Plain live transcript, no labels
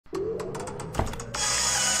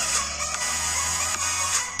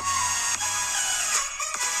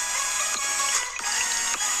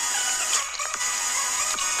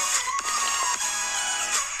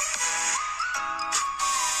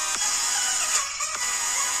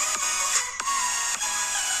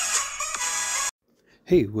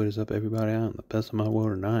Hey, what is up, everybody? I'm the best of my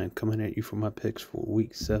world, and I am coming at you for my picks for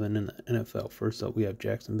Week 7 in the NFL. First up, we have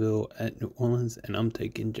Jacksonville at New Orleans, and I'm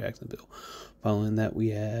taking Jacksonville. Following that, we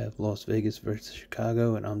have Las Vegas versus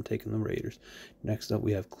Chicago, and I'm taking the Raiders. Next up,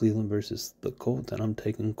 we have Cleveland versus the Colts, and I'm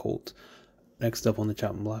taking Colts. Next up on the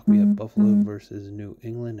chopping block, we have Buffalo versus New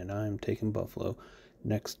England, and I am taking Buffalo.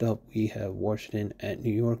 Next up, we have Washington at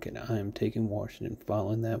New York, and I am taking Washington.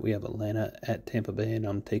 Following that, we have Atlanta at Tampa Bay, and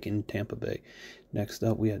I'm taking Tampa Bay. Next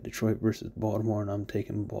up, we have Detroit versus Baltimore, and I'm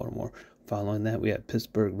taking Baltimore. Following that, we have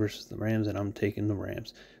Pittsburgh versus the Rams, and I'm taking the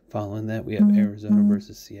Rams. Following that, we have Arizona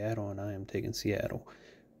versus Seattle, and I am taking Seattle.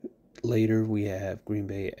 Later, we have Green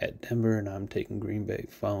Bay at Denver, and I'm taking Green Bay.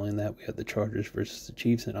 Following that, we have the Chargers versus the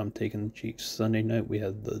Chiefs, and I'm taking the Chiefs. Sunday night, we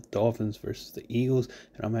have the Dolphins versus the Eagles,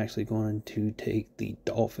 and I'm actually going to take the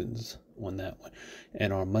Dolphins on that one.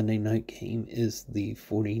 And our Monday night game is the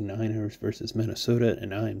 49ers versus Minnesota,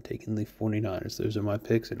 and I am taking the 49ers. Those are my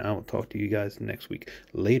picks, and I will talk to you guys next week.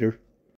 Later.